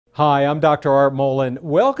Hi, I'm Dr. Art Molen.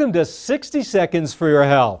 Welcome to 60 Seconds for Your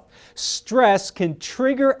Health. Stress can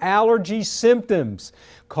trigger allergy symptoms,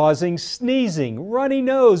 causing sneezing, runny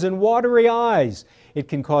nose, and watery eyes. It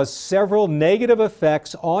can cause several negative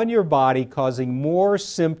effects on your body, causing more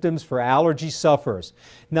symptoms for allergy sufferers.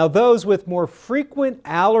 Now, those with more frequent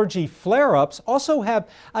allergy flare-ups also have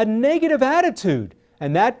a negative attitude,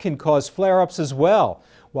 and that can cause flare-ups as well.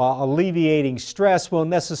 While alleviating stress won't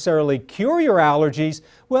necessarily cure your allergies,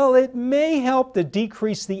 well, it may help to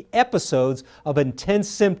decrease the episodes of intense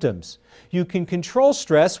symptoms. You can control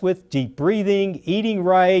stress with deep breathing, eating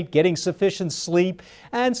right, getting sufficient sleep,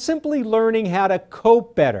 and simply learning how to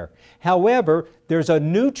cope better. However, there's a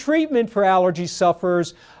new treatment for allergy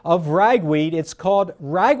sufferers of ragweed. It's called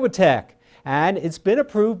Ragwitek, and it's been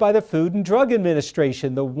approved by the Food and Drug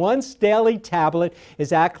Administration. The once daily tablet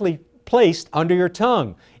is actually placed under your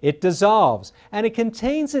tongue. It dissolves, and it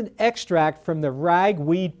contains an extract from the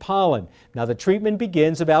ragweed pollen. Now, the treatment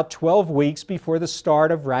begins about 12 weeks before the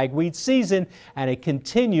start of ragweed season, and it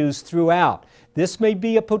continues throughout. This may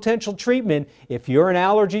be a potential treatment if you're an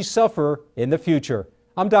allergy sufferer in the future.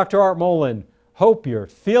 I'm Dr. Art Molen. Hope you're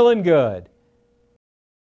feeling good.